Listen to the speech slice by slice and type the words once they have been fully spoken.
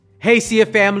Hey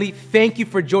CF family, thank you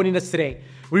for joining us today.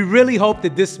 We really hope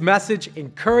that this message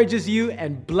encourages you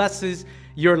and blesses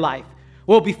your life.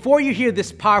 Well, before you hear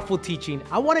this powerful teaching,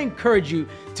 I want to encourage you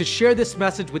to share this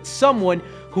message with someone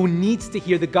who needs to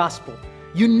hear the gospel.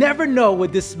 You never know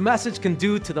what this message can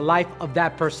do to the life of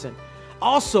that person.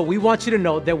 Also, we want you to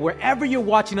know that wherever you're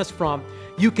watching us from,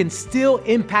 you can still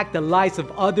impact the lives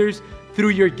of others through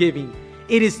your giving.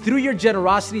 It is through your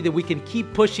generosity that we can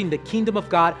keep pushing the kingdom of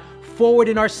God forward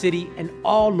in our city and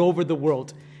all over the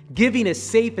world. Giving is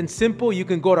safe and simple. You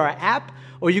can go to our app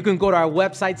or you can go to our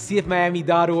website,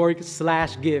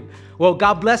 cfmiami.org/give. Well,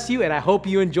 God bless you, and I hope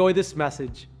you enjoy this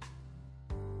message.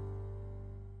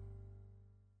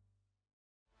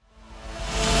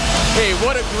 Hey,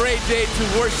 what a great day to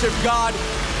worship God.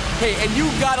 Hey, and you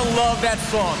gotta love that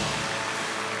song,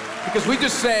 because we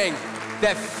just sang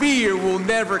that fear will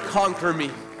never conquer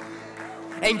me.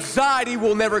 Anxiety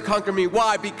will never conquer me.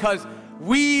 Why? Because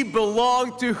we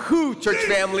belong to who, church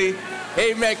family?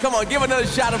 Amen. Come on, give another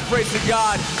shout of praise to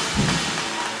God.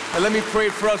 And let me pray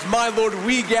for us. My Lord,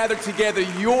 we gather together,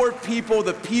 your people,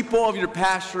 the people of your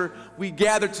pasture, we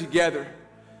gather together.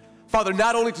 Father,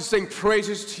 not only to sing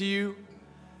praises to you,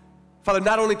 Father,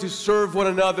 not only to serve one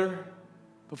another,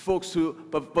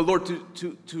 but Lord,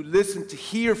 to listen, to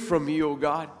hear from you, oh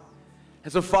God.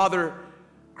 And so, Father,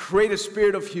 create a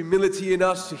spirit of humility in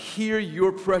us to hear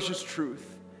your precious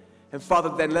truth. And Father,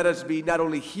 then let us be not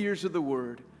only hearers of the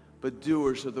word, but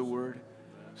doers of the word,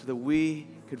 so that we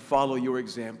can follow your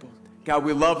example. God,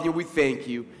 we love you, we thank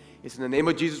you. It's in the name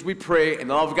of Jesus we pray,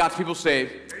 and all of God's people say,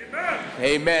 amen.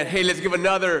 Amen. Hey, let's give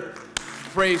another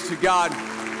praise to God.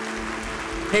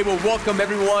 Hey, well, welcome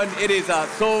everyone. It is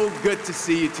so good to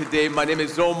see you today. My name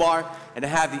is Omar, and I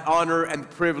have the honor and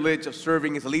privilege of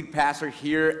serving as a lead pastor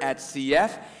here at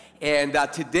CF. And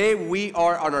today we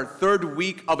are on our third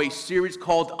week of a series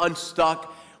called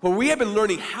Unstuck, where we have been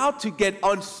learning how to get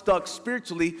unstuck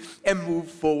spiritually and move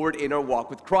forward in our walk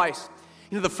with Christ.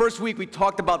 You know, the first week we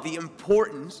talked about the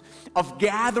importance of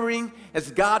gathering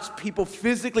as God's people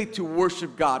physically to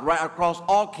worship God, right, across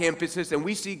all campuses, and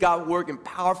we see God work in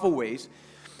powerful ways.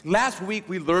 Last week,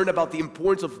 we learned about the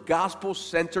importance of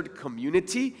gospel-centered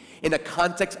community in the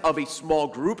context of a small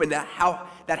group, and how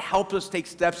that helps us take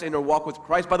steps in our walk with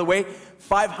Christ. By the way,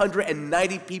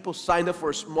 590 people signed up for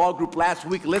a small group last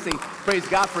week. Listen, praise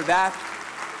God for that.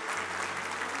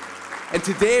 And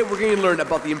today, we're going to learn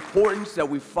about the importance that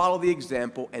we follow the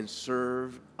example and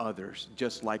serve others,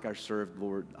 just like our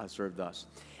Lord served us.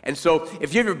 And so,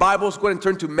 if you have your Bibles, go ahead and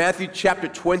turn to Matthew chapter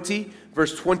 20,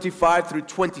 verse 25 through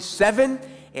 27.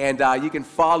 And you can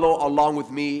follow along with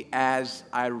me as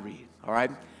I read, all right?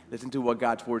 Listen to what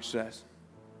God's word says.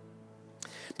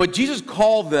 But Jesus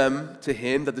called them to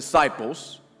him, the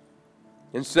disciples,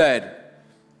 and said,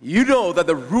 "You know that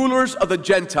the rulers of the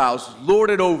Gentiles lord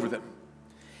it over them,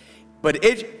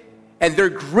 and their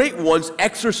great ones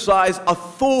exercise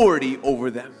authority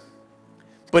over them.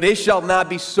 But it shall not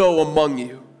be so among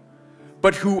you.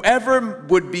 But whoever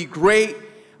would be great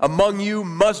among you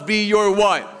must be your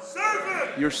what?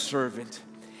 Your servant."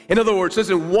 In other words,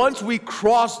 listen, once we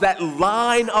cross that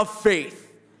line of faith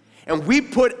and we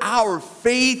put our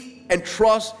faith and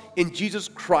trust in Jesus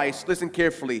Christ, listen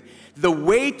carefully, the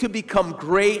way to become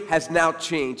great has now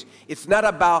changed. It's not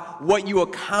about what you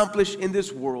accomplish in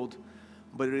this world,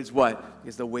 but it is what?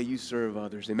 It's the way you serve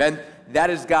others. Amen? That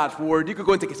is God's word. You could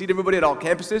go and take a seat, everybody, at all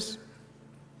campuses.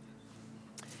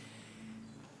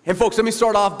 And folks, let me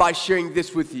start off by sharing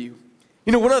this with you.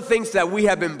 You know, one of the things that we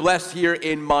have been blessed here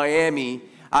in Miami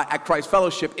at Christ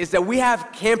Fellowship is that we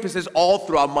have campuses all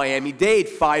throughout Miami-Dade,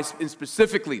 5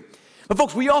 specifically. But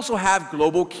folks, we also have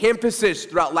global campuses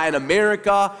throughout Latin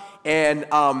America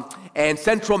and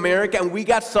Central America, and we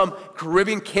got some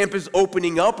Caribbean campus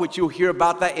opening up, which you'll hear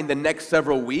about that in the next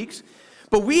several weeks.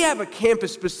 But we have a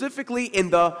campus specifically in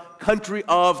the country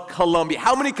of Colombia.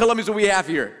 How many Colombians do we have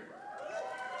here?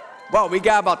 Well, we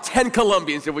got about 10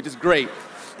 Colombians here, which is great.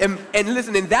 And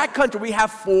listen, in that country, we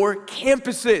have 4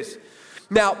 campuses.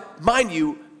 Now, mind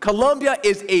you, Colombia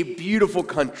is a beautiful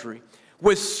country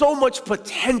with so much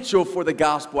potential for the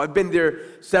gospel. I've been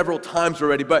there several times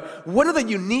already, but one of the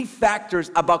unique factors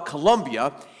about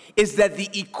Colombia is that the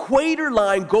equator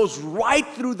line goes right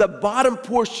through the bottom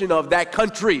portion of that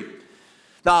country.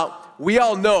 Now, we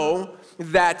all know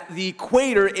that the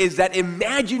equator is that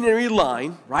imaginary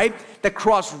line, right, that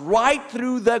crosses right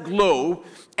through the globe,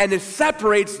 and it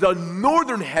separates the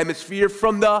northern hemisphere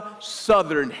from the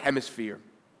southern hemisphere.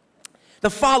 Now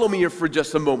follow me here for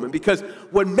just a moment, because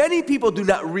what many people do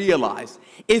not realize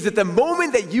is that the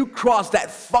moment that you cross that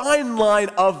fine line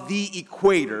of the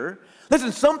equator,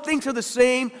 listen, some things are the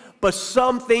same, but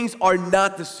some things are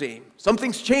not the same. Some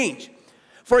things change.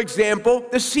 For example,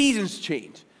 the seasons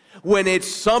change. When it's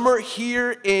summer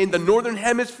here in the northern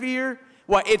hemisphere,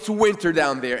 well, it's winter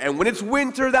down there. And when it's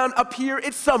winter down up here,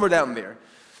 it's summer down there.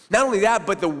 Not only that,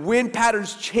 but the wind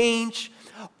patterns change,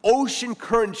 ocean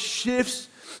current shifts,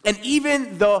 and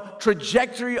even the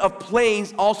trajectory of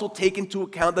planes also take into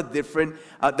account the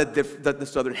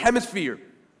southern hemisphere.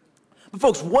 But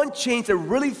folks, one change that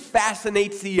really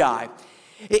fascinates the eye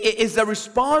is the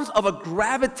response of a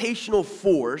gravitational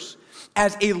force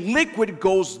as a liquid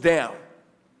goes down.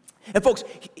 And folks,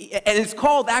 and it's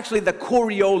called actually the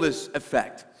Coriolis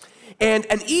effect. And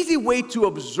an easy way to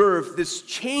observe this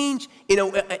change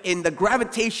in the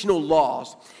gravitational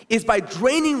laws is by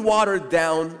draining water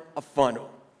down a funnel.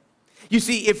 You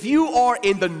see, if you are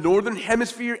in the northern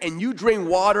hemisphere and you drain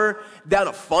water down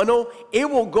a funnel, it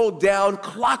will go down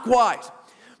clockwise.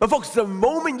 But folks, the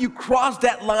moment you cross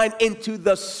that line into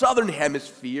the southern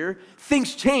hemisphere,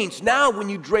 things change. Now, when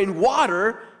you drain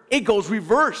water, it goes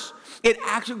reverse. It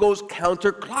actually goes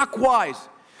counterclockwise.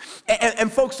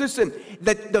 And folks, listen,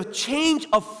 the change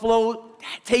of flow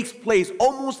takes place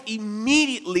almost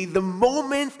immediately the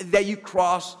moment that you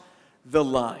cross the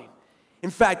line. In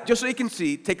fact, just so you can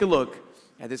see, take a look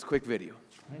at this quick video.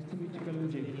 Nice to meet you,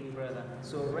 Kalunji. Good evening, brother.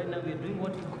 So right now we're doing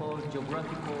what we call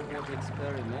geographical water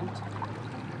experiment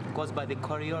caused by the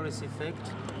Coriolis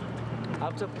effect.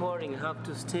 After pouring, you have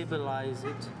to stabilize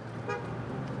it,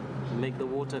 make the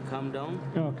water come down.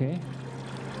 Okay.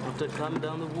 After it comes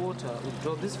down the water, we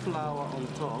drop this flour on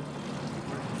top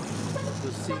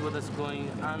to see whether it's going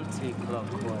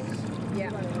anti-clockwise. Yeah.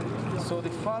 So the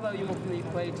farther you move from the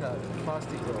equator, the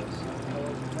faster it goes.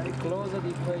 The closer the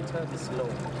equator, the slower.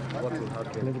 What will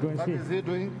happen? Let's go and see. What is he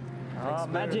doing?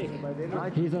 Magic.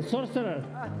 He's a sorcerer.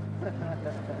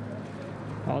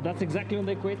 Oh, that's exactly on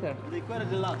the equator. The equator,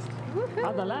 the last.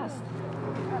 Ah, the last.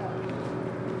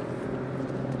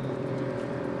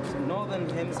 Northern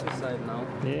hemisphere side now.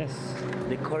 Yes.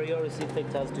 The Coriolis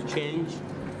effect has to change.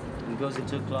 It goes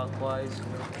into clockwise.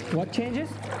 What changes?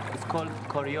 It's called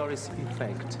Coriolis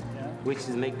effect, which is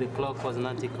make the clockwise and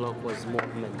anti-clockwise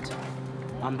movement.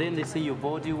 And then they say your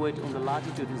body weight on the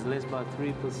latitude is less by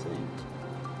 3%.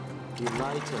 You're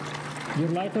lighter. You're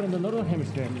lighter in the northern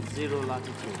hemisphere. Zero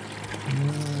latitude.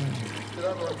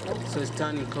 So it's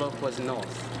turning clockwise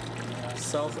north.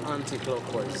 South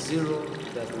anti-clockwise. Zero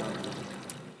does not.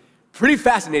 Pretty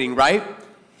fascinating, right?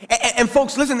 And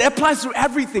folks, listen, that applies to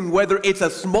everything, whether it's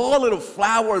a small little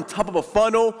flower on top of a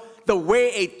funnel, the way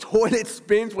a toilet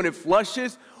spins when it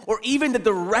flushes, or even the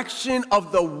direction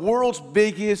of the world's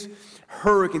biggest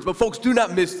hurricanes. But folks, do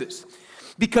not miss this.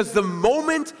 Because the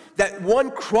moment that one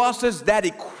crosses that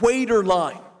equator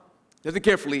line, listen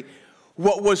carefully,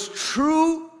 what was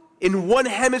true in one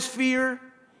hemisphere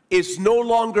is no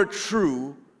longer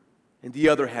true in the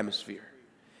other hemisphere.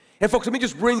 And folks, let me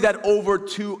just bring that over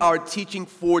to our teaching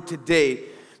for today,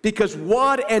 because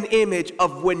what an image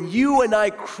of when you and I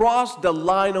cross the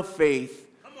line of faith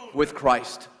with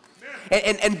Christ.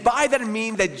 And by that I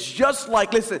mean that just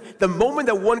like, listen, the moment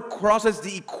that one crosses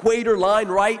the equator line,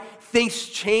 right, things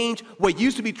change. What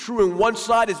used to be true in one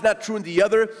side is not true in the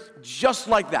other, just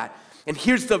like that. And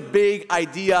here's the big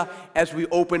idea as we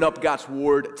open up God's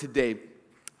Word today.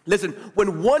 Listen,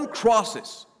 when one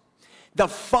crosses the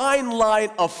fine line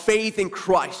of faith in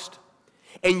Christ,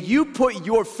 and you put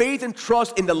your faith and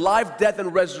trust in the life, death,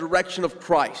 and resurrection of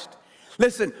Christ.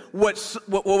 Listen, what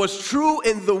was true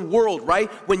in the world,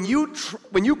 right? When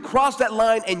you cross that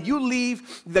line and you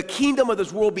leave the kingdom of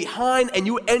this world behind and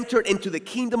you enter into the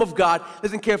kingdom of God,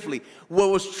 listen carefully. What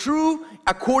was true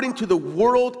according to the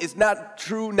world is not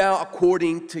true now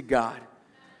according to God.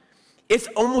 It's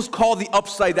almost called the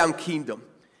upside down kingdom.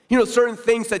 You know, certain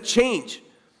things that change.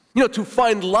 You know, to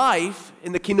find life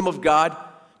in the kingdom of God,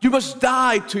 you must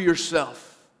die to yourself.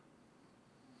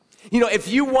 You know, if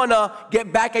you want to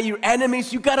get back at your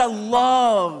enemies, you got to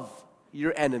love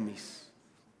your enemies.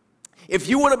 If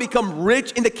you want to become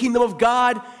rich in the kingdom of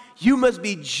God, you must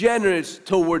be generous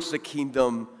towards the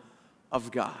kingdom of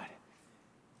God.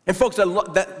 And folks,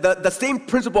 the same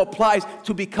principle applies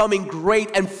to becoming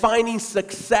great and finding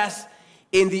success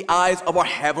in the eyes of our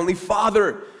Heavenly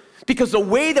Father. Because the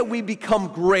way that we become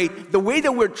great, the way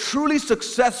that we're truly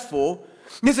successful,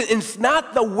 listen, it's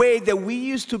not the way that we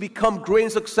used to become great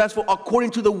and successful according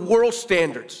to the world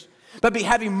standards, but be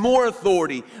having more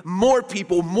authority, more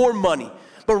people, more money.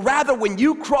 But rather, when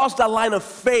you cross that line of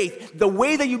faith, the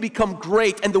way that you become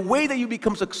great and the way that you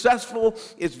become successful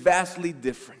is vastly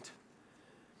different.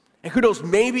 And who knows,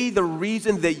 maybe the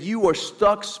reason that you are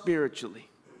stuck spiritually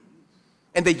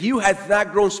and that you have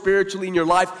not grown spiritually in your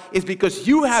life is because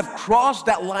you have crossed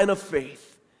that line of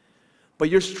faith. But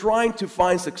you're trying to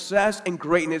find success and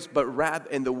greatness, but rather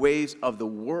in the ways of the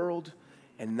world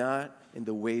and not in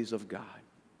the ways of God.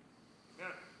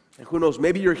 And who knows,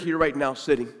 maybe you're here right now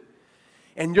sitting,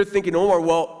 and you're thinking, Omar,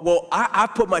 well,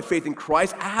 I've put my faith in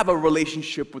Christ. I have a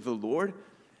relationship with the Lord.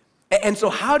 And so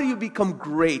how do you become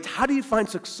great? How do you find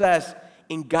success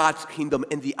in God's kingdom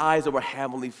in the eyes of our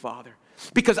Heavenly Father?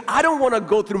 Because I don't want to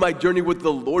go through my journey with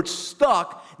the Lord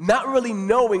stuck, not really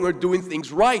knowing or doing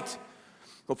things right.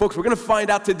 Well, folks, we're going to find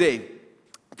out today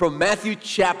from Matthew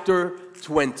chapter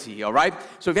 20, all right?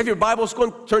 So if you have your Bibles, go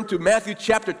and turn to Matthew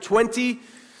chapter 20.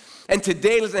 And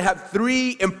today, let's have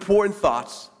three important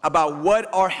thoughts about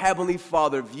what our Heavenly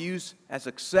Father views as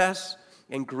success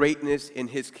and greatness in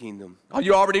His kingdom. Are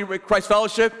you already with Christ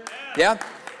Fellowship? Yeah?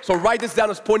 So write this down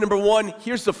as point number one.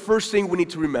 Here's the first thing we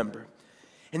need to remember.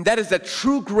 And that is that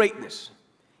true greatness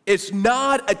is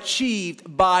not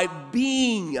achieved by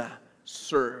being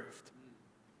served.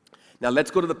 Now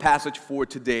let's go to the passage for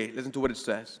today. Listen to what it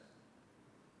says.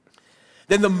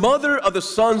 Then the mother of the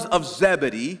sons of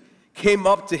Zebedee came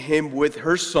up to him with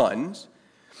her sons,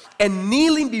 and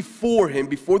kneeling before him,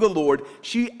 before the Lord,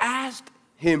 she asked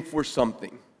him for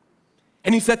something.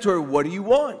 And he said to her, "What do you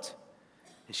want?"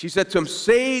 And she said to him,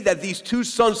 "Say that these two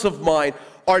sons of mine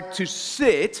are to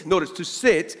sit," notice, to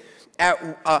sit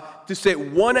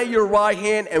one at your right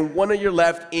hand and one at your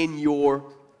left in your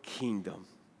kingdom.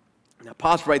 Now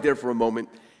pause right there for a moment,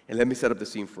 and let me set up the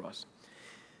scene for us.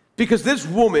 Because this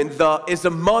woman is the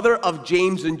mother of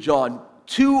James and John,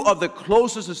 two of the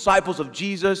closest disciples of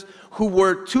Jesus, who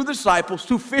were two disciples,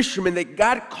 two fishermen that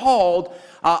got called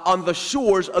on the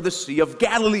shores of the Sea of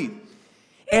Galilee.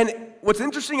 And what's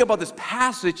interesting about this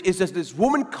passage is that this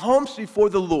woman comes before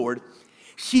the Lord.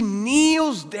 She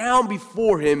kneels down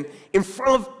before him in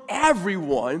front of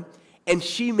everyone, and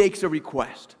she makes a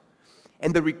request.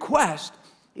 And the request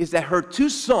is that her two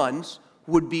sons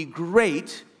would be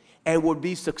great and would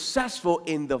be successful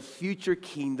in the future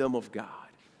kingdom of God.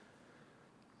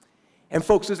 And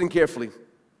folks, listen carefully.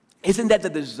 Isn't that the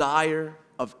desire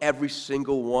of every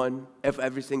single one, of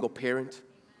every single parent,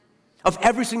 of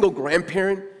every single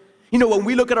grandparent? You know, when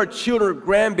we look at our children or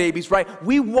grandbabies, right,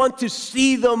 we want to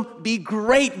see them be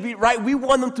great, right? We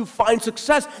want them to find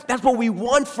success. That's what we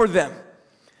want for them.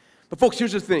 But folks,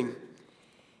 here's the thing.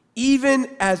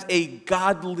 Even as a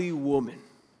godly woman,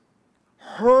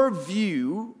 her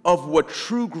view of what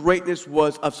true greatness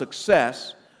was of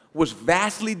success was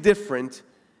vastly different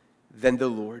than the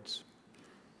Lord's.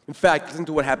 In fact, listen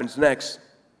to what happens next.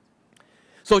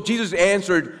 So Jesus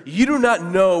answered, "You do not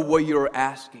know what you're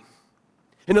asking."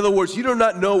 In other words, you do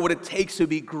not know what it takes to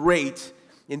be great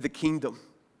in the kingdom.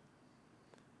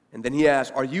 And then he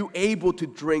asked, "Are you able to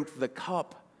drink the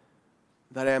cup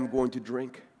that I am going to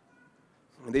drink?"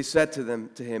 And they said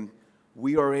to him,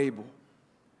 "We are able."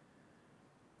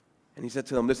 And he said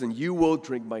to them, "Listen, you will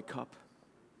drink my cup.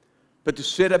 But to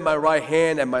sit at my right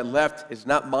hand and my left is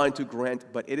not mine to grant,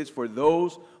 but it is for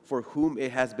those for whom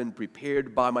it has been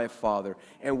prepared by my Father."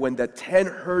 And when the 10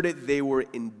 heard it, they were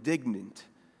indignant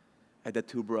at the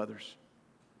two brothers.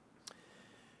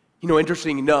 You know,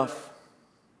 interesting enough,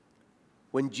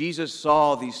 when Jesus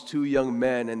saw these two young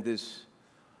men and this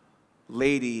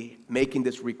lady making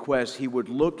this request, he would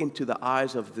look into the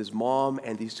eyes of this mom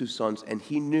and these two sons, and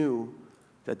he knew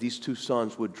that these two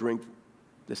sons would drink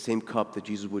the same cup that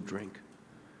Jesus would drink.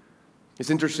 It's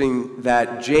interesting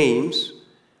that James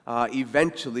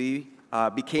eventually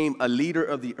became a leader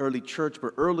of the early church,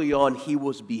 but early on he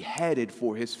was beheaded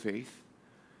for his faith.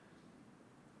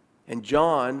 And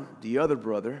John, the other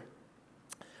brother,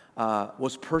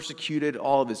 was persecuted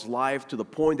all of his life to the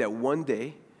point that one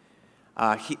day,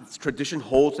 tradition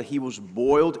holds that he was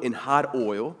boiled in hot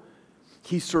oil.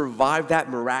 He survived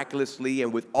that miraculously,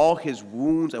 and with all his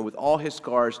wounds and with all his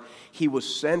scars, he was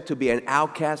sent to be an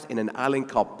outcast in an island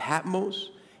called Patmos.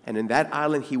 And in that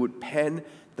island, he would pen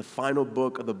the final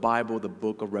book of the Bible, the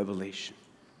book of Revelation.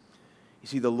 You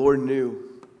see, the Lord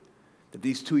knew that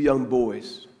these two young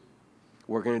boys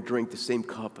were going to drink the same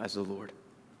cup as the Lord.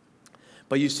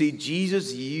 But you see,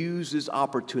 Jesus used this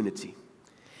opportunity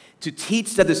to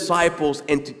teach the disciples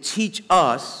and to teach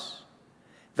us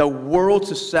the world's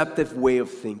deceptive way of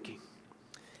thinking.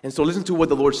 And so listen to what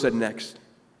the Lord said next.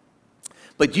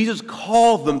 But Jesus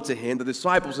called them to him, the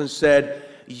disciples, and said,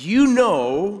 "You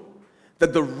know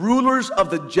that the rulers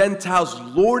of the Gentiles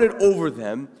lord it over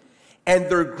them, and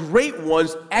their great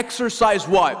ones exercise"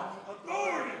 what?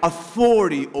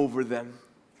 Authority over them.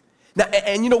 Now,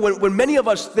 and you know, when many of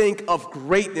us think of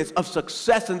greatness, of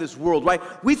success in this world, right,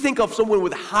 we think of someone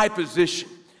with a high position.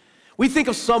 We think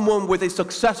of someone with a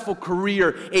successful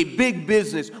career, a big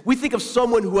business. We think of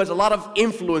someone who has a lot of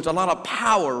influence, a lot of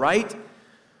power, right?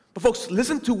 But folks,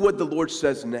 listen to what the Lord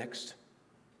says next.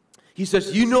 He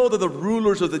says, you know that the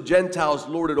rulers of the Gentiles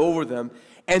lord it over them,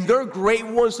 and their great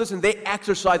ones, listen, they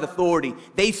exercise authority.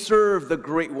 They serve the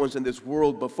great ones in this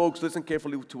world. But folks, listen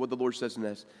carefully to what the Lord says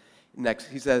next.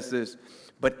 He says this,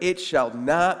 but it shall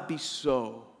not be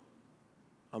so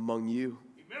among you.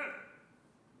 Amen.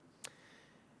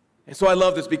 And so I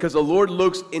love this because the Lord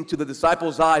looks into the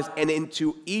disciples' eyes and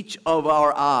into each of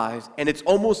our eyes, and it's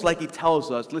almost like he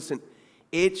tells us, listen,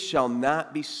 it shall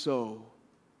not be so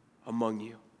among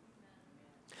you.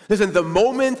 Listen, the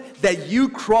moment that you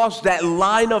cross that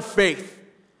line of faith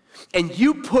and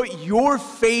you put your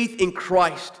faith in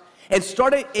Christ and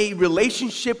started a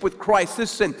relationship with Christ,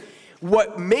 listen,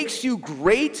 what makes you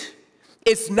great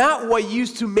is not what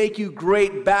used to make you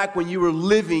great back when you were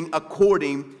living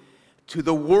according to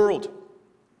the world.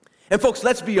 And folks,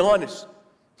 let's be honest.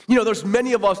 You know, there's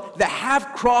many of us that have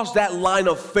crossed that line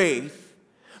of faith,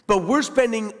 but we're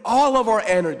spending all of our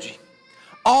energy,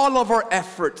 all of our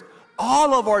effort,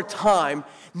 all of our time,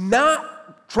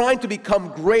 not trying to become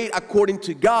great according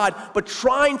to God, but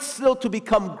trying still to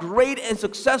become great and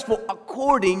successful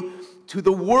according to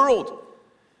the world.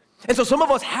 And so some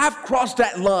of us have crossed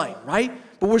that line, right?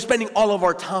 But we're spending all of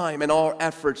our time and all our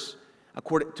efforts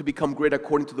to become great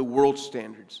according to the world's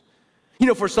standards. You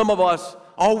know, for some of us,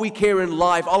 all we care in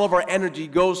life, all of our energy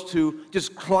goes to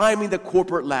just climbing the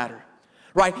corporate ladder.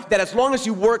 Right? That as long as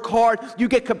you work hard, you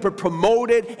get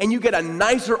promoted and you get a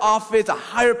nicer office, a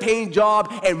higher paying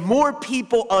job, and more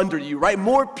people under you, right?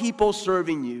 More people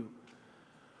serving you.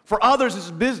 For others, it's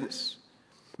business.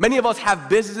 Many of us have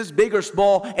businesses, big or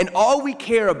small, and all we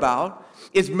care about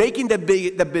is making the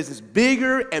business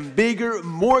bigger and bigger,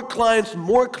 more clients,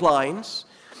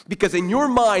 because in your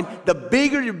mind, the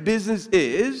bigger your business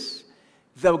is,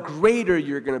 the greater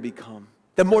you're going to become,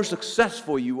 the more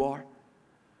successful you are.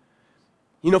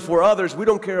 You know, for others, we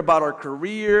don't care about our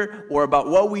career or about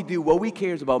what we do. What we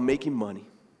care is about making money.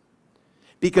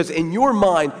 Because in your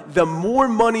mind, the more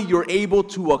money you're able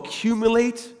to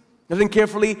accumulate, listen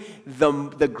carefully,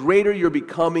 the greater you're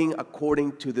becoming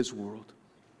according to this world.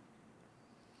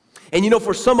 And you know,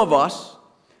 for some of us,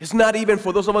 it's not even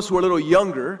for those of us who are a little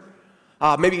younger,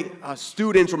 maybe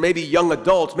students or maybe young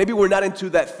adults, maybe we're not into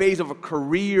that phase of a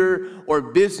career or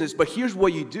business, but here's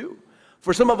what you do.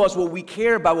 For some of us, what we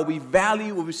care about, what we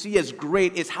value, what we see as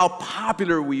great is how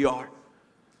popular we are,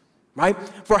 right?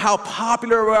 For how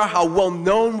popular we are, how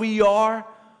well-known we are.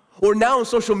 Or now on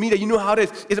social media, you know how it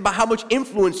is. It's about how much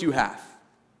influence you have,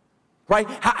 right?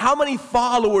 How many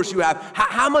followers you have,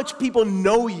 how much people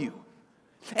know you.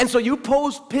 And so you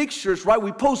post pictures, right?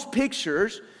 We post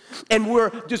pictures, and we're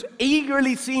just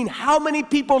eagerly seeing how many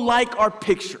people like our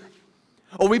picture.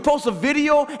 Or we post a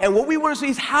video, and what we want to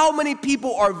see is how many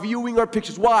people are viewing our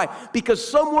pictures. Why? Because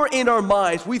somewhere in our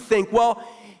minds, we think, well,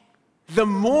 the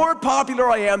more popular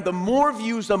I am, the more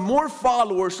views, the more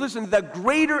followers, listen, the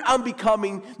greater I'm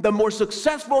becoming, the more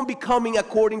successful I'm becoming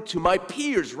according to my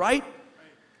peers, right?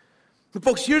 But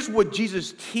folks, here's what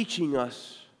Jesus is teaching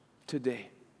us today.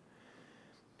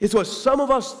 It's what some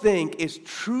of us think is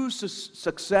true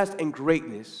success and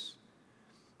greatness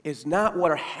is not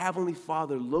what our Heavenly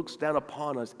Father looks down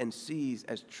upon us and sees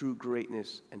as true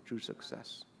greatness and true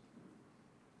success.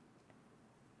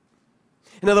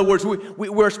 In other words,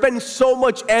 we're spending so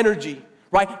much energy,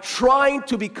 right, trying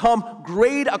to become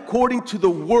great according to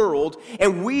the world,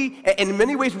 and in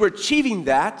many ways, we're achieving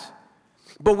that,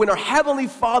 but when our Heavenly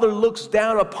Father looks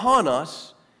down upon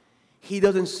us, He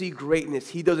doesn't see greatness,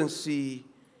 He doesn't see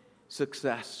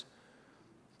success.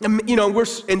 You know, we're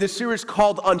in this series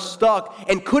called Unstuck,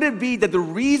 and could it be that the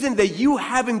reason that you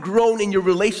haven't grown in your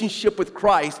relationship with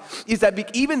Christ is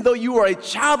that even though you are a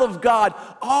child of God,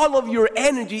 all of your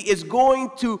energy is going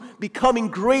to becoming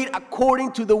great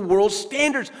according to the world's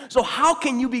standards. So how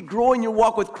can you be growing your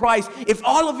walk with Christ if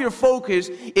all of your focus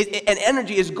and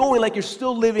energy is going like you're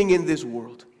still living in this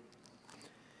world?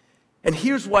 And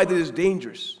here's why this is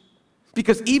dangerous.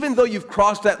 Because even though you've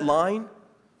crossed that line,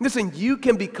 listen, you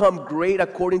can become great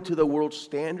according to the world's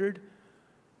standard,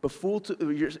 but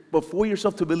fool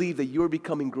yourself to believe that you're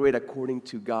becoming great according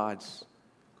to God's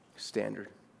standard.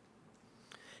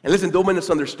 And listen, don't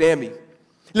misunderstand me.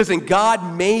 Listen,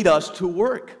 God made us to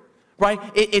work, right?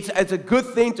 It's a good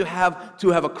thing to have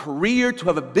a career, to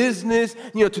have a business,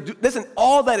 you know, to do. Listen,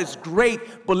 all that is great,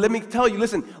 but let me tell you,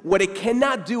 listen, what it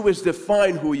cannot do is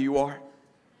define who you are.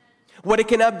 What it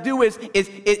cannot do is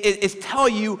tell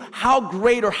you how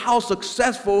great or how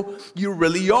successful you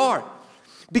really are.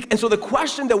 And so the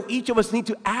question that each of us need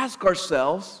to ask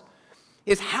ourselves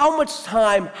is how much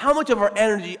time, how much of our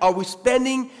energy are we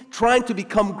spending trying to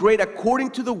become great according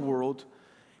to the world,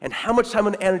 and how much time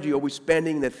and energy are we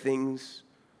spending in the things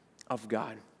of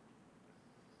God?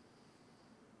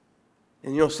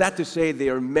 And you know, sad to say,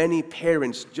 there are many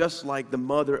parents, just like the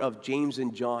mother of James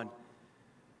and John,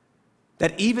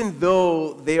 that even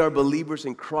though they are believers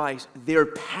in Christ, they're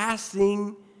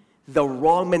passing the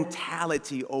wrong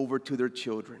mentality over to their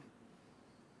children.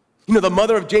 You know, the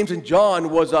mother of James and John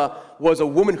was a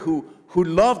woman who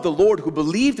loved the Lord, who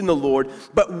believed in the Lord,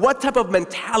 but what type of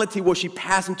mentality was she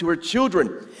passing to her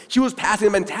children? She was passing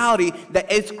a mentality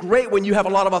that it's great when you have a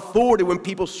lot of authority, when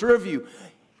people serve you.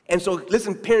 And so,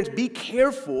 listen, parents, be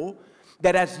careful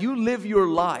that as you live your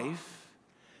life,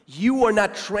 you are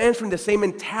not transferring the same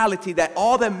mentality that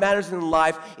all that matters in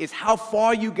life is how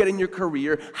far you get in your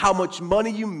career, how much money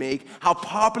you make, how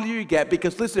popular you get.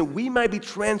 Because listen, we might be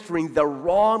transferring the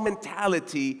wrong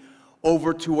mentality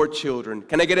over to our children.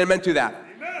 Can I get an amen to that?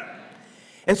 Amen.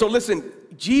 And so listen,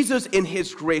 Jesus in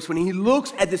his grace, when he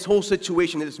looks at this whole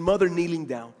situation, his mother kneeling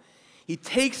down, he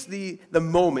takes the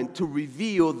moment to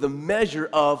reveal the measure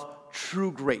of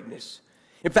true greatness.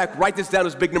 In fact, write this down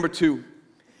as big number 2.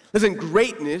 Listen,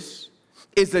 greatness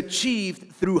is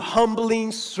achieved through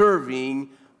humbling, serving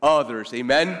others.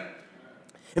 Amen?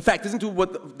 In fact, listen to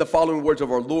what the following words of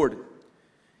our Lord.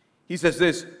 He says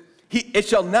this, it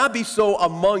shall not be so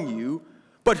among you,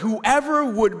 but whoever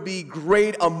would be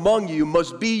great among you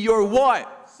must be your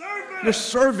what? Servant. Your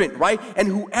servant, right? And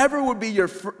whoever would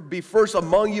be first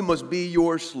among you must be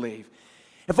your slave.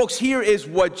 And folks, here is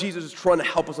what Jesus is trying to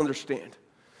help us understand.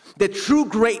 The true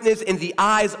greatness in the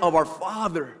eyes of our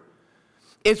Father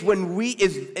is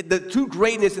the true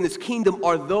greatness in His kingdom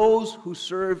are those who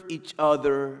serve each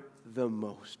other the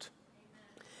most.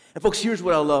 And folks, here's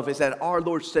what I love is that our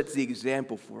Lord sets the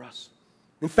example for us.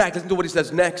 In fact, listen to what He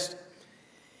says next.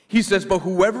 He says, but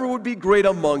whoever would be great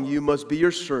among you must be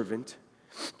your servant,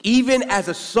 even as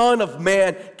a Son of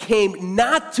Man came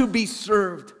not to be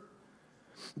served,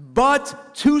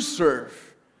 but to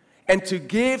serve and to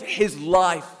give His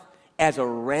life as a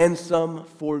ransom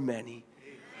for many.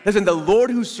 Listen, the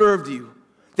Lord who served you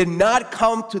did not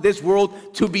come to this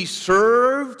world to be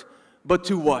served, but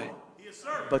to what?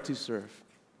 But to serve.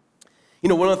 You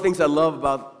know, one of the things I love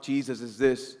about Jesus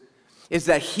is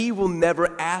that He will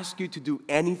never ask you to do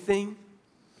anything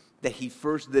that He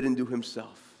first didn't do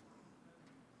Himself.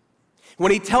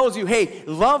 When He tells you, hey,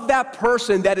 love that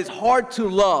person that is hard to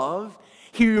love,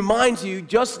 He reminds you,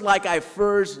 just like I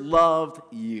first loved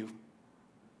you.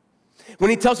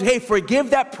 When He tells you, hey, forgive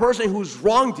that person who's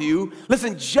wronged you,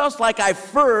 listen, just like I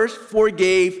first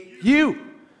forgave you.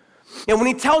 And when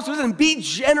He tells you, listen, be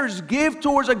generous, give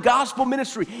towards a gospel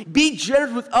ministry, be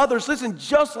generous with others, listen,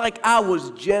 just like I was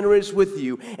generous with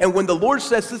you. And when the Lord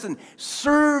says, listen,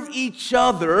 serve each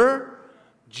other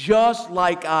just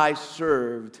like I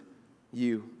served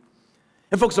you.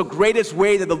 And folks, the greatest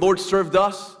way that the Lord served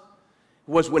us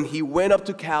was when He went up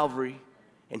to Calvary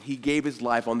and He gave His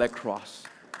life on that cross.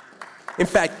 In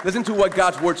fact, listen to what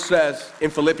God's word says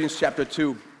in Philippians chapter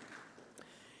 2.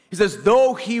 He says,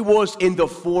 though He was in the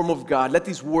form of God, let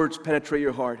these words penetrate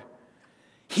your heart.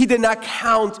 He did not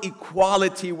count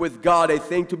equality with God a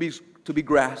thing to be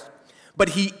grasped, but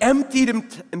He emptied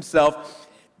Himself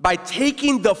by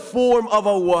taking the form of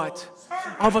a what?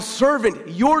 Of a servant.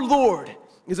 Your Lord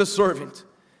is a servant.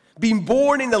 Being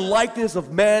born in the likeness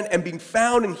of man and being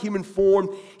found in human form,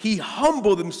 He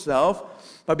humbled Himself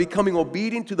by becoming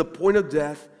obedient to the point of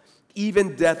death,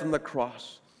 even death on the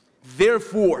cross.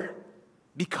 Therefore,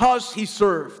 because He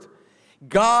served,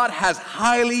 God has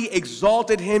highly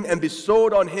exalted Him and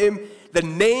bestowed on Him the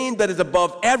name that is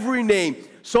above every name,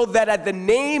 so that at the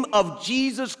name of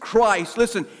Jesus Christ,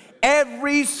 listen,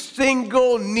 every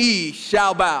single knee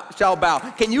shall bow.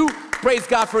 Can you praise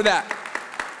God for that?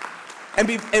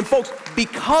 And folks,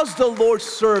 because the Lord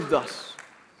served us,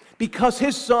 because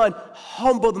His Son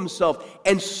humbled Himself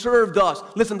and served us,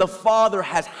 listen, the Father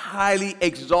has highly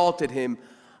exalted Him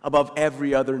above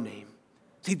every other name.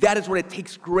 See, that is what it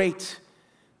takes great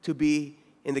to be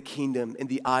in the kingdom in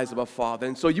the eyes of our Father.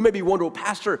 And so you may be wondering, well,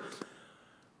 Pastor,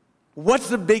 what's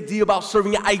the big deal about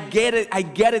serving? I get it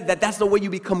that that's the way you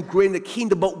become great in the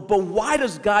kingdom, but why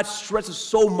does God stress us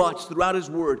so much throughout His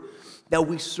word that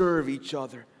we serve each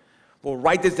other? Well,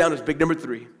 write this down as big number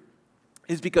 3.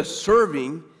 It's because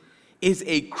serving is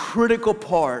a critical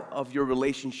part of your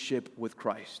relationship with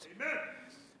Christ. Amen.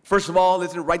 First of all,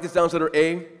 listen, write this down as letter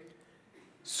A.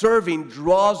 Serving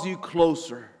draws you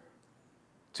closer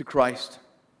to Christ.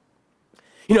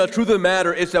 You know, the truth of the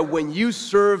matter is that when you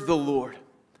serve the Lord,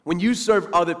 when you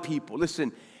serve other people,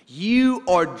 listen, you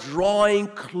are drawing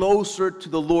closer to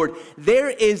the Lord. There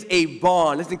is a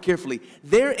bond, listen carefully.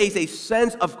 There is a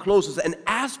sense of closeness, an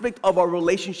aspect of our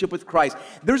relationship with Christ.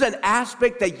 There's an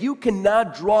aspect that you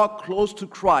cannot draw close to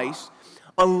Christ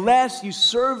unless you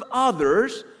serve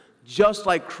others just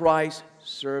like Christ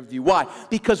served you. Why?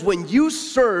 Because when you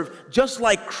serve just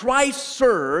like Christ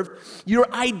served,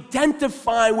 you're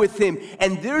identifying with Him.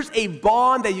 And there's a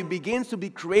bond that begins to be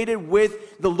created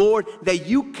with the Lord that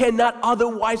you cannot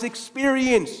otherwise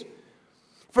experience.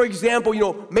 For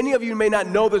example, many of you may not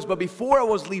know this, but before I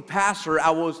was lead pastor, I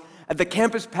was the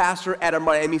campus pastor at our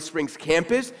Miami Springs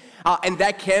campus. And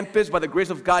that campus, by the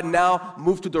grace of God, now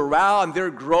moved to Doral, and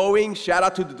they're growing. Shout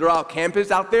out to the Doral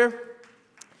campus out there.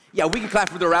 Yeah, we can clap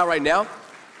for Doral right now.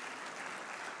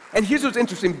 And here's what's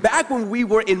interesting. Back when we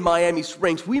were in Miami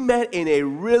Springs, we met in a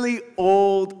really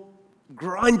old,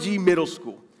 grungy middle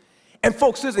school. And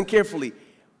folks, listen carefully.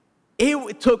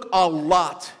 It took a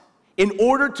lot in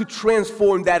order to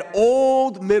transform that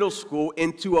old middle school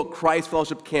into a Christ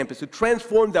Fellowship campus, to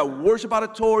transform that worship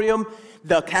auditorium,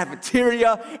 the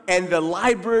cafeteria, and the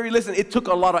library. Listen, it took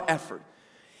a lot of effort.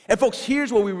 And folks,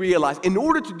 here's what we realized. In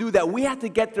order to do that, we had to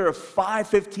get there at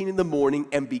 5:15 in the morning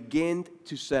and begin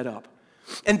to set up.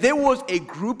 And there was a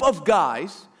group of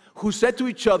guys who said to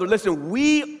each other, listen,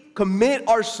 we commit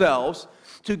ourselves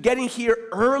to getting here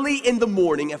early in the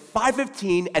morning at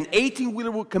 5:15. An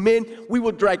 18-wheeler will come in, we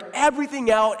will drag everything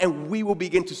out, and we will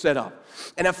begin to set up.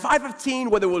 And at 5:15,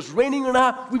 whether it was raining or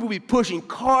not, we will be pushing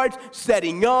carts,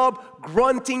 setting up,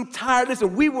 grunting, tireless,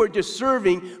 and we were just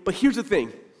serving. But here's the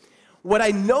thing. What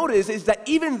I noticed is that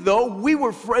even though we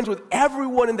were friends with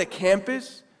everyone in the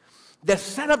campus, the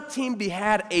setup team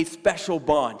had a special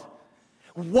bond.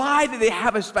 Why did they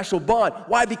have a special bond?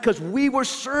 Why? Because we were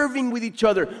serving with each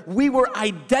other. We were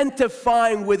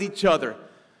identifying with each other.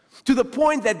 To the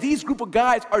point that these group of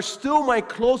guys are still my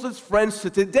closest friends to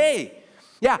today.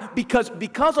 Yeah,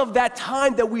 because of that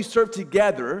time that we served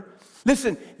together,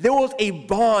 listen, there was a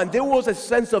bond. There was a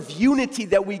sense of unity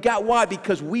that we got. Why?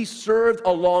 Because we served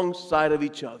alongside of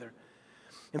each other.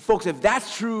 And folks, if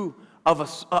that's true of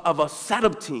a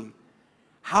setup team,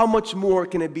 how much more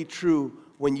can it be true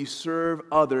when you serve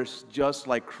others just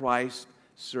like Christ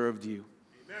served you?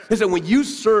 Amen. Listen, when you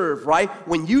serve, right?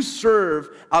 When you serve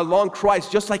along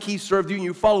Christ just like He served you and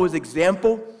you follow His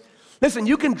example, listen,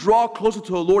 you can draw closer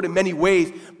to the Lord in many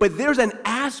ways, but there's an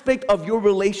aspect of your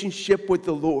relationship with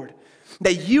the Lord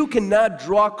that you cannot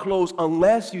draw close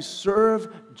unless you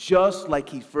serve just like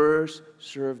He first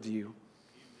served you. Amen.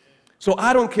 So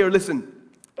I don't care, listen,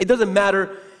 it doesn't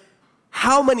matter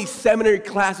how many seminary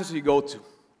classes you go to,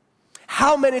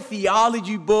 how many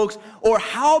theology books, or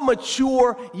how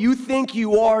mature you think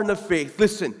you are in the faith.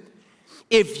 Listen,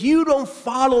 if you don't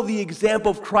follow the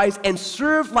example of Christ and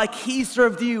serve like He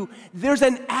served you, there's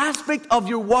an aspect of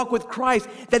your walk with Christ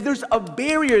that there's a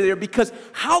barrier there, because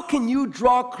how can you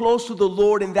draw close to the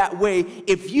Lord in that way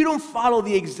if you don't follow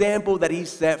the example that He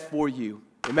set for you?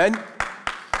 Amen?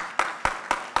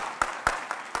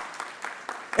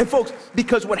 And folks,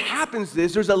 because what happens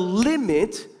is there's a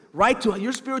limit, right, to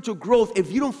your spiritual growth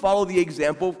if you don't follow the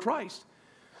example of Christ.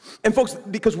 And folks,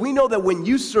 because we know that when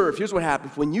you serve, here's what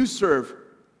happens. When you serve,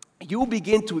 you'll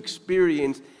begin to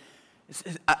experience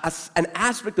an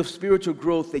aspect of spiritual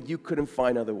growth that you couldn't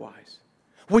find otherwise.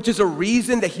 Which is a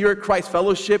reason that here at Christ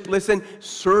Fellowship, listen,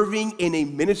 serving in a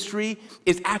ministry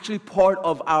is actually part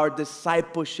of our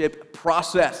discipleship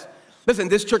process. Listen,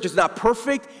 this church is not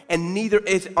perfect, and neither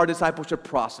is our discipleship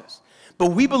process.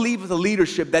 But we believe as a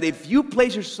leadership that if you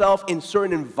place yourself in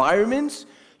certain environments,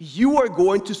 you are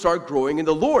going to start growing in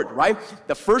the Lord, right?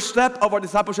 The first step of our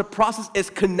discipleship process is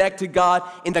connect to God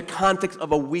in the context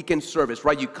of a weekend service,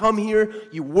 right? You come here,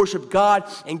 you worship God,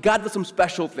 and God does some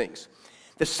special things.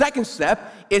 The second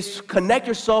step is connect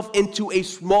yourself into a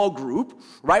small group,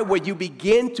 right, where you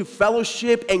begin to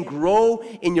fellowship and grow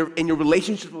in your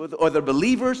relationship with other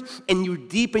believers, and you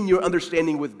deepen your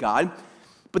understanding with God.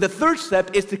 But the third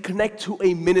step is to connect to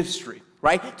a ministry,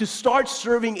 right, to start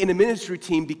serving in a ministry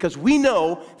team, because we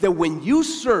know that when you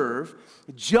serve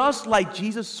just like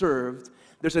Jesus served,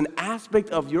 there's an aspect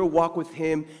of your walk with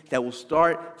Him that will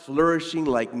start flourishing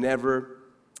like never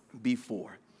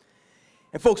before.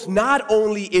 And folks, not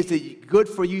only is it good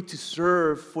for you to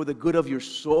serve for the good of your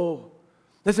soul,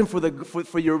 listen,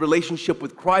 for your relationship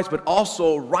with Christ, but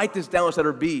also write this down as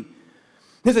letter B.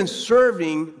 Listen,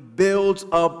 serving builds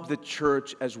up the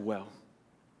church as well.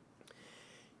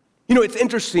 You know, it's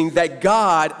interesting that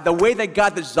God, the way that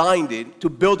God designed it to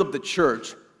build up the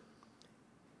church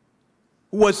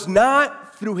was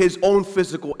not through His own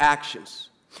physical actions.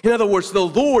 In other words, the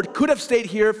Lord could have stayed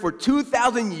here for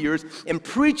 2,000 years and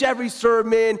preach every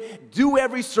sermon, do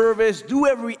every service, do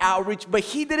every outreach, but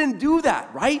he didn't do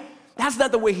that, right? That's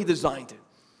not the way he designed it.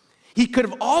 He could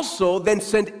have also then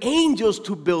sent angels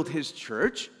to build his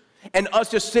church and us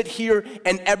just sit here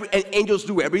and angels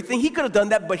do everything. He could have done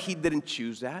that, but he didn't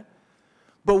choose that.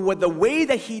 But the way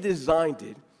that he designed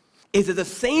it is that the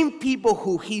same people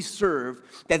who he served,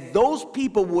 that those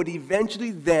people would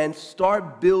eventually then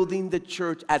start building the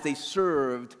church as they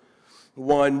served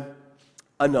one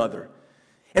another.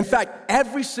 In fact,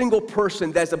 every single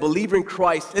person that's a believer in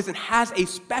Christ, listen, has a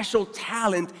special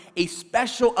talent, a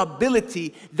special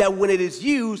ability that when it is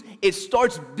used, it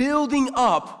starts building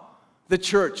up the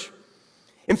church.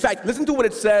 In fact, listen to what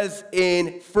it says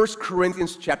in 1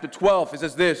 Corinthians chapter 12. It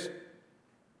says this.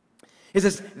 It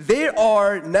says, there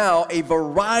are now a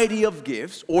variety of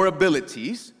gifts or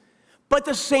abilities, but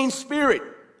the same Spirit,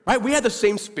 right? We have the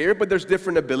same Spirit, but there's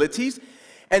different abilities.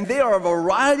 And there are a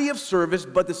variety of service,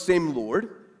 but the same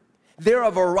Lord. There are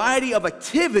a variety of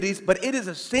activities, but it is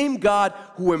the same God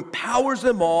who empowers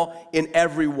them all in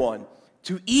every one.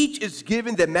 To each is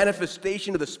given the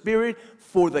manifestation of the Spirit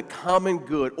for the common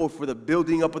good or for the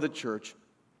building up of the church.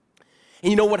 And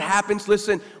you know what happens?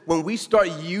 Listen, when we start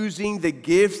using the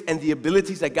gifts and the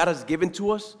abilities that God has given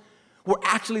to us, we're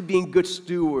actually being good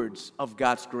stewards of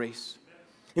God's grace.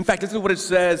 In fact, this is what it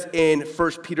says in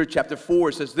 1 Peter chapter 4.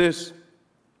 It says this.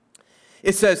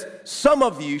 It says, some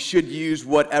of you should use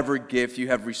whatever gift you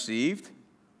have received.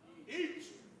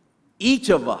 Each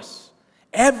of us,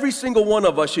 every single one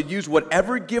of us should use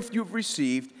whatever gift you've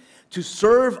received to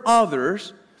serve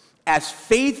others as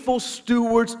faithful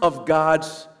stewards of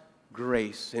God's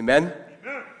grace. Amen?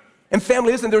 Amen? And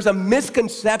family, listen, there's a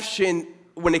misconception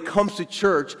when it comes to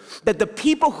church that the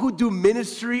people who do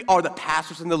ministry are the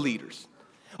pastors and the leaders.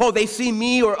 Oh, they see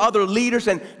me or other leaders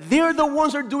and they're the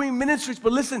ones that are doing ministries.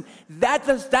 But listen,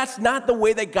 that's not the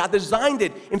way that God designed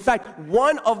it. In fact,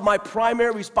 one of my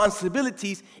primary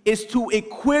responsibilities is to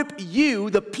equip you,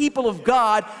 the people of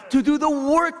God, to do the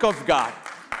work of God.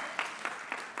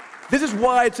 This is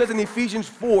why it says in Ephesians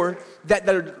 4 that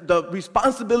the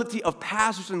responsibility of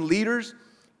pastors and leaders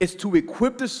is to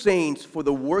equip the saints for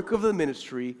the work of the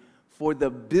ministry, for the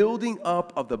building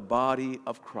up of the body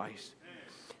of Christ.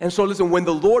 And so listen, when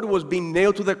the Lord was being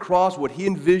nailed to the cross, what he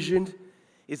envisioned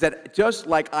is that just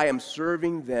like I am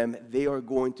serving them, they are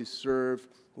going to serve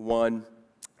one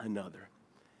another.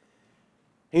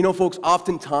 And you know, folks,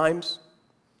 oftentimes,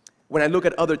 when I look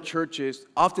at other churches,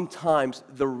 oftentimes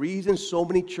the reason so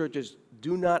many churches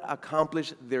do not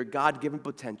accomplish their God-given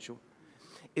potential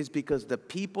is because the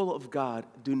people of God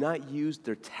do not use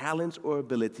their talents or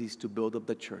abilities to build up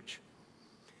the church.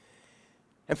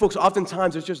 And folks,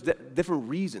 oftentimes there's just different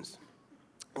reasons.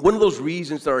 One of those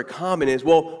reasons that are common is,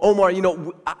 well, Omar, you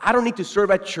know, I don't need to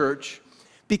serve at church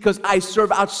because I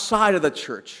serve outside of the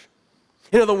church.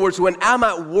 In other words, when I'm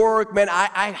at work, man,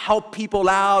 I help people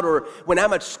out, or when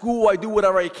I'm at school, I do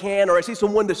whatever I can, or I see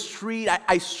someone in the street,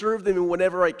 I serve them in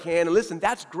whatever I can. And listen,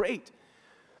 that's great.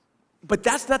 But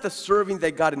that's not the serving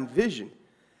that God envisioned.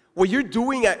 What you're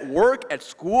doing at work, at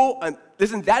school, and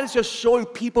listen, that is just showing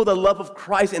people the love of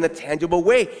Christ in a tangible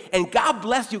way. And God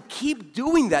bless you, keep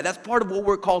doing that. That's part of what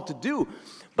we're called to do.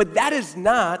 But that is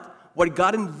not what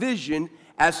God envisioned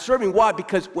as serving. Why?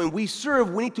 Because when we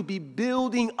serve, we need to be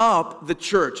building up the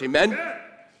church. Amen?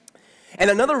 And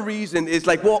another reason is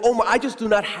like, well, Omar, I just do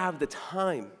not have the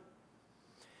time.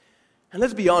 And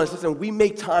let's be honest, listen, we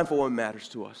make time for what matters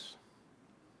to us.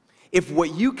 If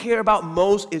what you care about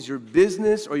most is your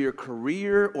business or your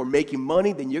career or making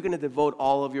money, then you're going to devote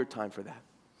all of your time for that.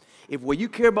 If what you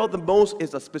care about the most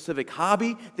is a specific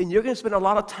hobby, then you're going to spend a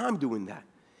lot of time doing that.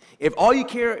 If all you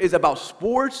care is about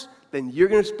sports, then you're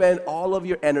going to spend all of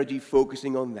your energy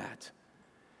focusing on that.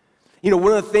 You know,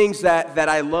 one of the things that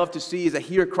I love to see is that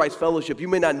here at Christ Fellowship, you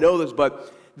may not know this,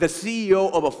 but the CEO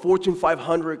of a Fortune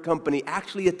 500 company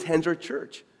actually attends our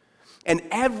church. And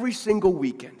every single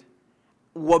weekend,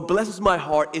 what blesses my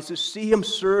heart is to see him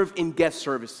serve in guest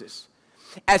services.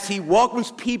 As he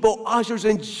welcomes people, ushers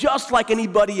in just like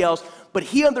anybody else, but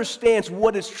he understands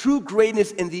what is true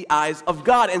greatness in the eyes of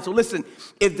God. And so listen,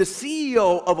 if the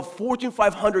CEO of a Fortune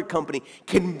 500 company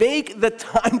can make the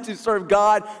time to serve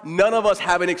God, none of us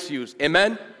have an excuse.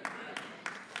 Amen?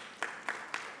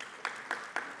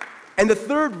 And the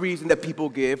third reason that people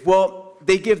give, well,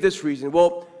 they give this reason.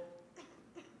 Well,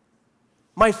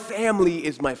 my family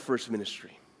is my first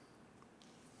ministry.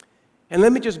 And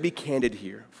let me just be candid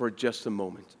here for just a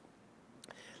moment.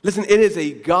 Listen, it is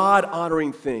a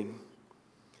God-honoring thing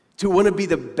to want to be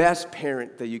the best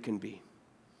parent that you can be.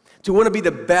 to want to be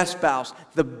the best spouse,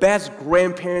 the best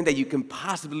grandparent that you can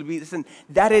possibly be. Listen,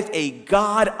 that is a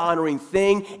God-honoring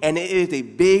thing, and it is a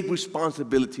big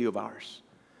responsibility of ours.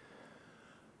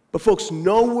 But folks,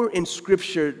 nowhere in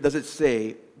Scripture does it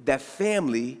say that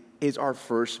family is our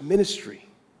first ministry.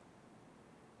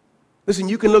 Listen,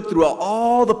 you can look through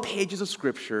all the pages of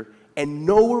Scripture, and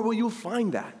nowhere will you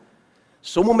find that.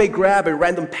 Someone may grab a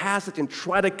random passage and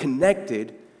try to connect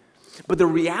it, but the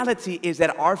reality is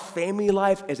that our family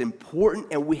life is important,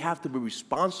 and we have to be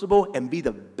responsible and be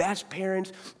the best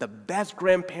parents, the best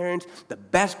grandparents, the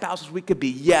best spouses we could be,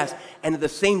 yes, and at the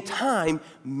same time,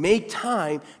 make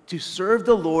time to serve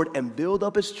the Lord and build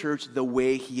up His church the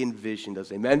way He envisioned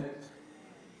us, amen?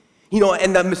 You know,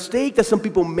 and the mistake that some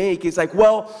people make is like,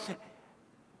 well,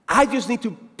 I just need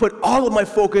to put all of my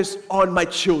focus on my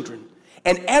children.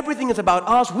 And everything is about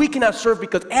us. We cannot serve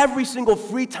because every single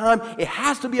free time, it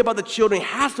has to be about the children. It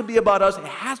has to be about us. It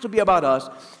has to be about us.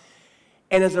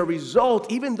 And as a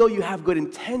result, even though you have good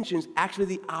intentions, actually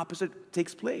the opposite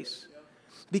takes place.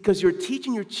 Because you're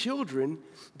teaching your children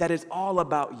that it's all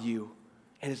about you.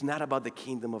 And it's not about the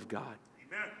kingdom of God.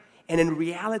 Amen. And in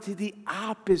reality, the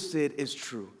opposite is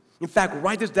true. In fact,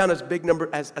 write this down as big number,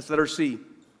 as letter C.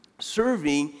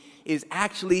 Serving is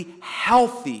actually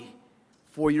healthy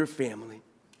for your family.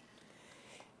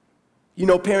 You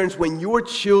know, parents, when your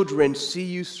children see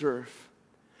you serve,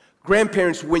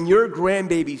 grandparents, when your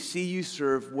grandbabies see you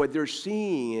serve, what they're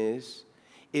seeing is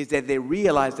that they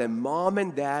realize that mom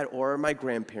and dad, or my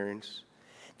grandparents,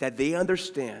 that they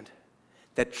understand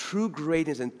that true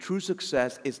greatness and true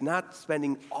success is not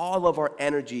spending all of our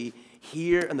energy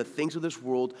here on the things of this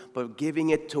world, but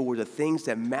giving it toward the things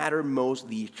that matter most,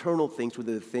 the eternal things, with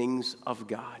the things of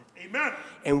God. Amen.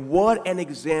 And what an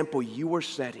example you are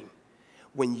setting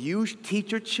when you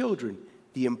teach your children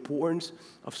the importance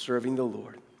of serving the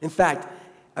Lord. In fact,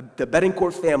 the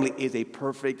Betancourt family is a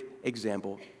perfect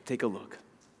example. Take a look.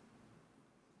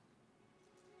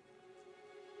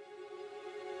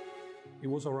 It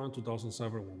was around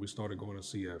 2007 when we started going to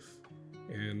CF,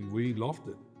 and we loved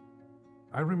it.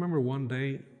 I remember one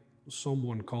day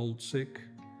someone called sick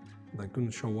that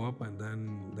couldn't show up, and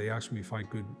then they asked me if I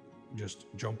could just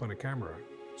jump on a camera.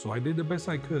 So I did the best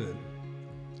I could.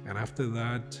 And after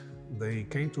that, they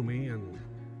came to me, and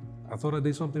I thought I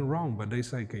did something wrong, but they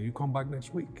said, can you come back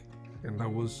next week? And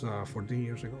that was 14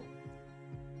 years ago.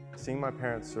 Seeing my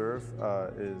parents serve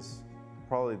is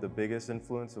probably the biggest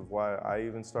influence of why I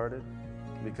even started,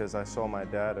 because I saw my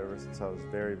dad ever since I was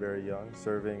very, very young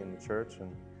serving in the church,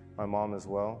 and my mom as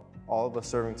well. All of us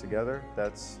serving together,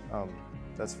 that's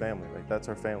family. Like, that's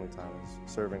our family time,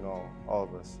 is serving all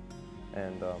of us.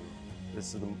 And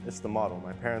it's the model.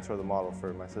 My parents are the model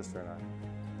for my sister and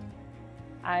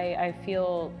I. I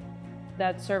feel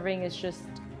that serving is just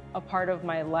a part of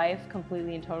my life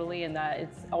completely and totally, and that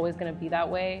it's always going to be that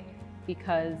way,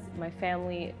 because my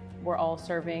family, we're all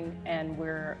serving and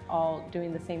we're all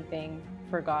doing the same thing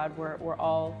for God. We're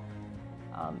all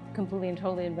completely and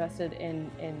totally invested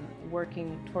in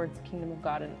working towards the kingdom of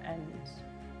God and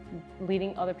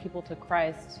leading other people to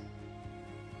Christ.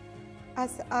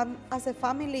 As a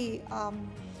family,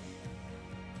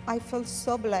 I feel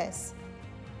so blessed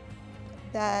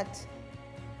that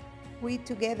we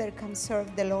together can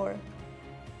serve the Lord.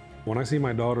 When I see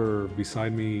my daughter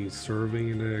beside me serving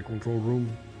in the control room,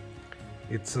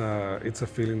 it's a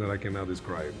feeling that I cannot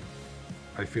describe.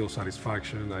 I feel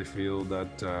satisfaction. I feel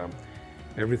that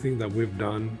everything that we've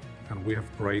done and we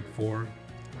have prayed for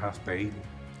has paid,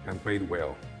 and paid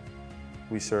well.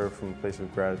 We serve from a place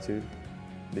of gratitude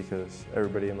because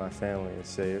everybody in my family is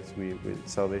saved.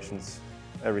 Salvation's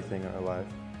everything in our life.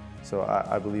 So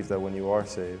I believe that when you are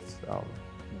saved,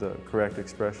 the correct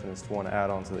expression is to want to add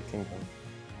on to the kingdom.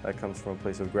 That comes from a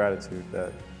place of gratitude,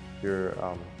 that you're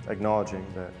acknowledging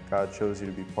that God chose you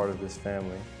to be part of this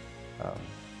family,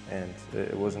 and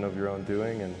it wasn't of your own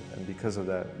doing, and because of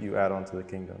that, you add on to the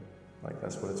kingdom. Like,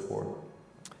 that's what it's for.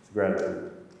 It's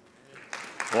gratitude.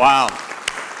 Wow.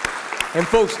 And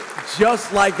folks,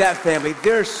 just like that family,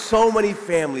 there are so many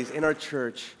families in our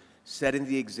church setting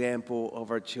the example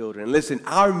of our children. Listen,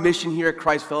 our mission here at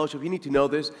Christ Fellowship, you need to know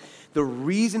this, the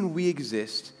reason we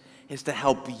exist is to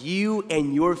help you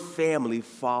and your family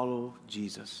follow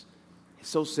Jesus. It's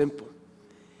so simple.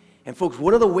 And folks,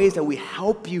 one of the ways that we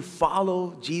help you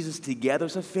follow Jesus together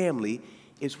as a family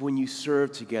is when you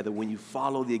serve together, when you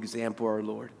follow the example of our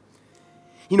Lord.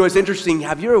 You know, it's interesting.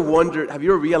 Have you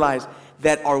ever realized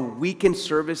that our weekend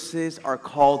services are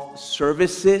called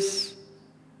services?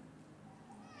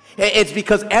 It's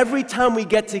because every time we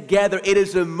get together, it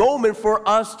is a moment for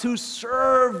us to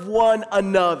serve one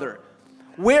another.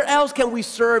 Where else can we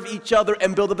serve each other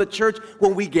and build up the church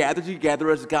when we gather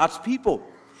together as God's people?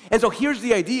 And so here's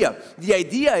the idea. The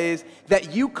idea is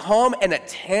that you come and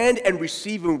attend and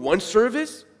receive in one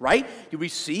service, right? You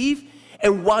receive,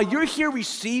 and while you're here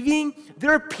receiving,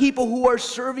 there are people who are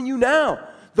serving you now.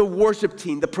 The worship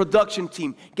team, the production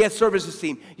team, guest services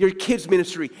team, your kids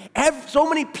ministry. So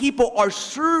many people are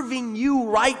serving you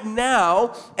right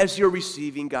now as you're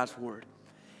receiving God's word.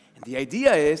 And the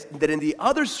idea is that in the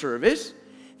other service,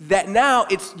 that now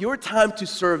it's your time to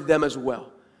serve them as well.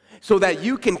 So that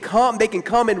you can come, they can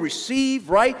come and receive,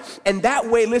 right? And that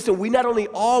way, listen, we not only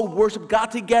all worship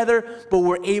God together, but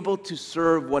we're able to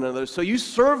serve one another. So you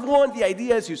serve one, the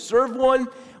idea is you serve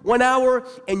one hour,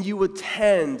 and you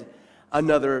attend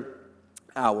another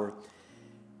hour.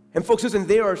 And folks, listen,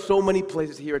 there are so many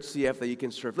places here at CF that you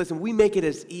can serve. Listen, we make it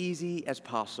as easy as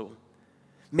possible.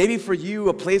 Maybe for you,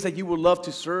 a place that you would love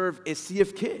to serve is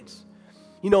CF Kids.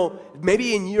 You know,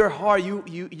 maybe in your heart,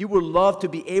 you would love to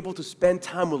be able to spend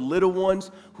time with little ones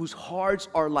whose hearts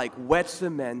are like wet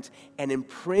cement and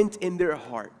imprint in their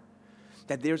heart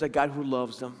that there's a God who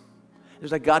loves them,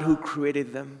 there's a God who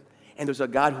created them, and there's a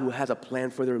God who has a plan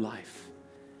for their life.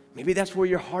 Maybe that's where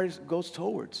your heart goes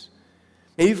towards.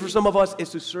 Maybe for some of us,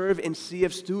 it's to serve in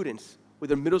CF students,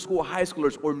 with our middle school, high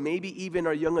schoolers, or maybe even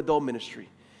our young adult ministry.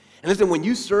 And listen, when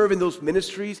you serve in those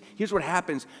ministries, here's what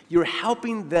happens. You're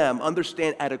helping them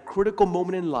understand at a critical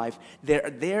moment in life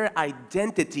their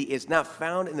identity is not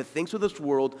found in the things of this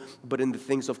world, but in the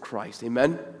things of Christ.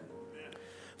 Amen?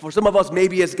 For some of us,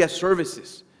 maybe it's guest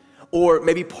services or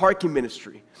maybe parking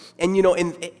ministry. And you know,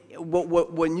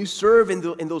 when you serve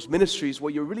in those ministries,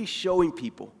 what you're really showing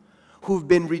people who've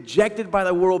been rejected by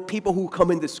the world, people who come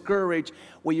in discouraged,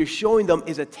 what you're showing them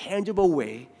is a tangible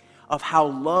way of how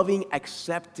loving,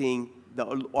 accepting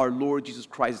our Lord Jesus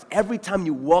Christ. Every time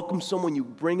you welcome someone, you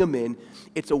bring them in,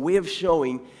 it's a way of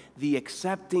showing the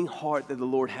accepting heart that the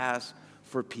Lord has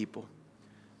for people.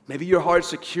 Maybe your heart is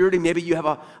security. Maybe you have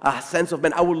a sense of,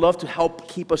 man, I would love to help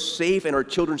keep us safe and our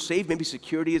children safe. Maybe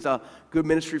security is a good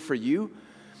ministry for you.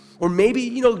 Or maybe,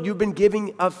 you know, you've been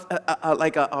giving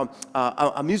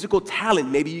a musical talent.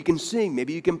 Maybe you can sing.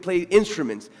 Maybe you can play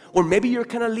instruments. Or maybe you're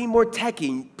kind of lean more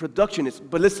techie, productionist.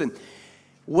 But listen,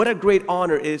 what a great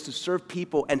honor it is to serve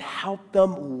people and help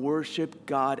them worship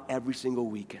God every single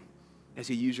weekend as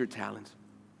you use your talents.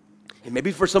 And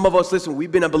maybe for some of us, listen,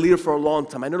 we've been a believer for a long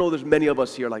time. I don't know there's many of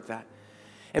us here like that.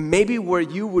 And maybe where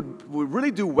you would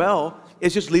really do well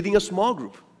is just leading a small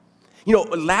group. You know,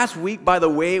 last week, by the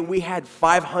way, we had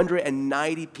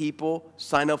 590 people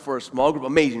sign up for a small group.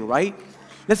 Amazing, right?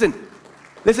 Listen,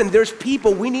 there's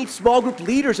people, we need small group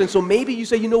leaders. And so maybe you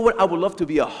say, you know what, I would love to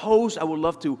be a host. I would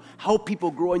love to help people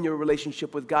grow in your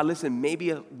relationship with God. Listen,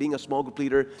 maybe being a small group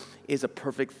leader is a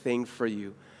perfect thing for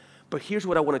you. But here's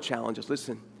what I want to challenge us.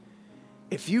 Listen,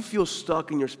 if you feel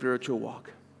stuck in your spiritual walk,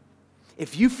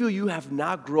 if you feel you have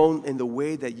not grown in the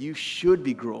way that you should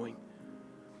be growing,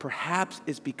 perhaps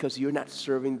it's because you're not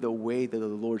serving the way that the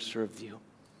Lord served you.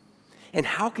 And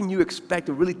how can you expect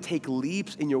to really take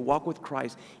leaps in your walk with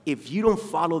Christ if you don't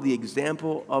follow the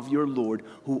example of your Lord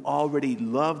who already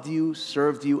loved you,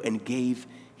 served you, and gave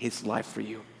his life for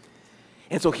you?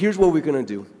 And so here's what we're going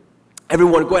to do.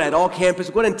 Everyone, go ahead, at all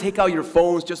campuses, go ahead and take out your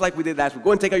phones just like we did last week.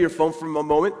 Go ahead and take out your phone for a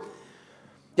moment.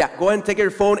 Yeah, go ahead and take out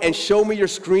your phone and show me your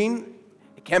screen.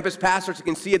 Campus pastors, you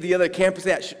can see at the other campus,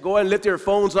 go ahead and lift your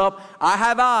phones up. I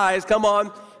have eyes. Come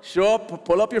on. Show up,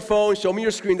 pull up your phone, show me your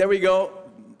screen. There we go.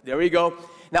 There we go.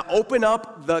 Now open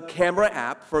up the camera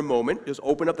app for a moment. Just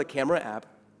open up the camera app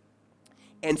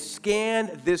and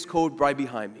scan this code right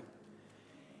behind me.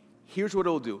 Here's what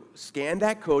it'll do. Scan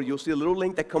that code. You'll see a little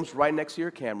link that comes right next to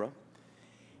your camera.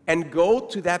 And go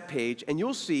to that page, and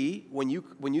you'll see when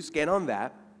you scan on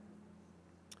that.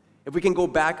 If we can go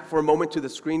back for a moment to the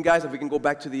screen, guys. If we can go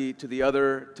back to the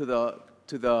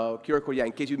QR code, yeah,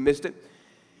 in case you missed it.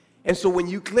 And so when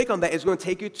you click on that, it's going to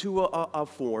take you to a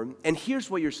form. And here's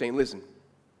what you're saying. Listen,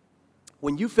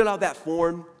 when you fill out that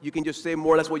form, you can just say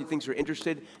more or less what you think you're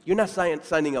interested. You're not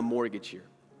signing a mortgage here,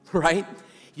 right?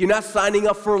 You're not signing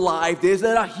up for life. There's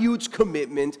not a huge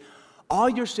commitment. All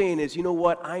you're saying is, you know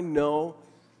what? I know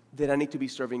that I need to be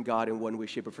serving God in one way,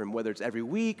 shape, or form, whether it's every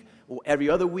week or every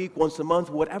other week, once a month,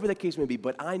 whatever the case may be.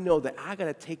 But I know that I got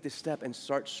to take this step and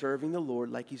start serving the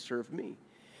Lord like he served me.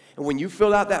 And when you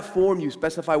fill out that form, you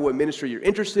specify what ministry you're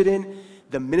interested in.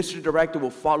 The ministry director will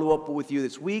follow up with you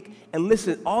this week. And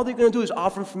listen, all they're going to do is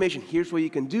offer information. Here's what you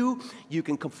can do. You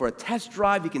can come for a test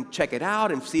drive. You can check it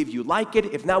out and see if you like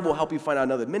it. If not, we'll help you find out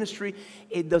another ministry.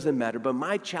 It doesn't matter. But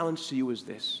my challenge to you is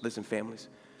this. Listen, families.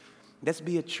 Let's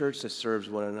be a church that serves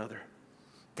one another.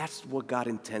 That's what God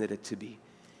intended it to be.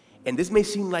 And this may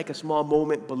seem like a small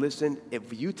moment, but listen,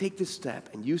 if you take this step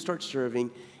and you start serving,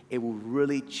 it will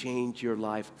really change your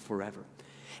life forever.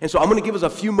 And so I'm going to give us a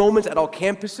few moments at all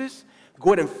campuses.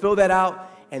 Go ahead and fill that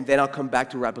out, and then I'll come back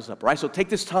to wrap us up, all right? So take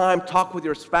this time, talk with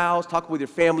your spouse, talk with your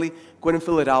family. Go ahead and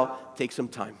fill it out. Take some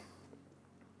time.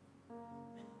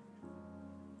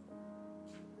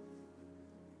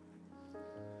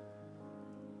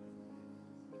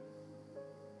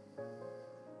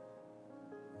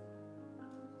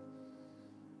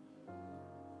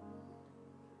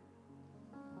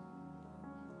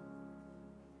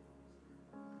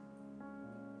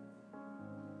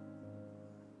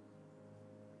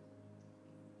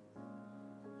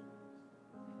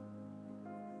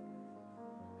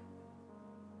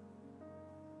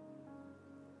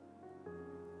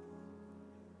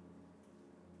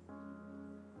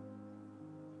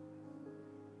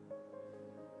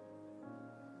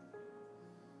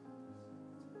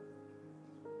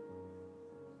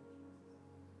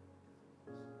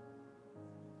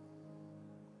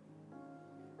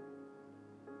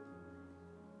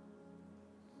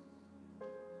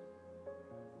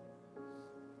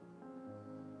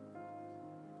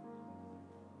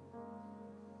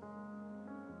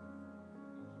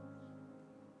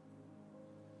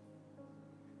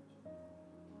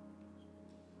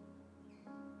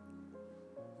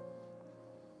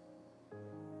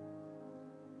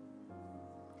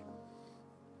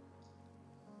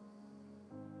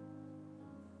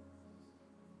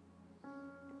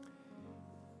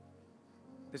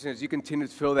 Listen, as you continue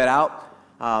to fill that out,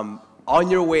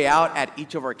 on your way out at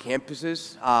each of our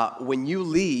campuses, when you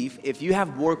leave, if you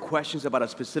have more questions about a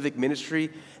specific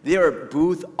ministry, there are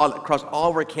booths across all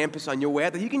of our campuses on your way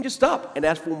out that you can just stop and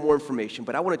ask for more information.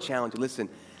 But I want to challenge you. Listen,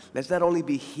 let's not only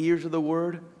be hearers of the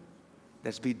word,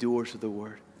 let's be doers of the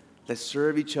word. Let's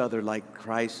serve each other like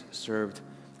Christ served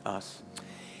us.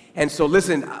 And so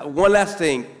listen, one last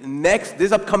thing.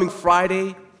 This upcoming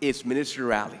Friday is Ministry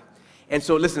Rally. And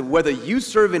so listen, whether you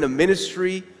serve in a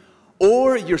ministry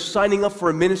or you're signing up for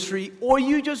a ministry or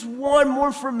you just want more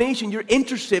information, you're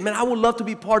interested, man, I would love to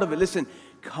be part of it. Listen,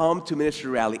 come to Ministry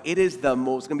Rally. It is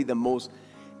going to be the most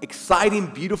exciting,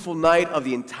 beautiful night of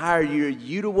the entire year.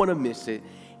 You don't want to miss it.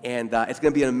 And it's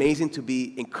going to be amazing to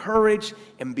be encouraged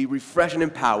and be refreshed and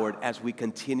empowered as we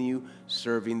continue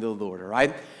serving the Lord, all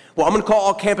right? Well, I'm going to call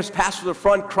all campus pastors to the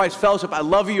front, Christ Fellowship. I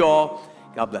love you all.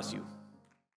 God bless you.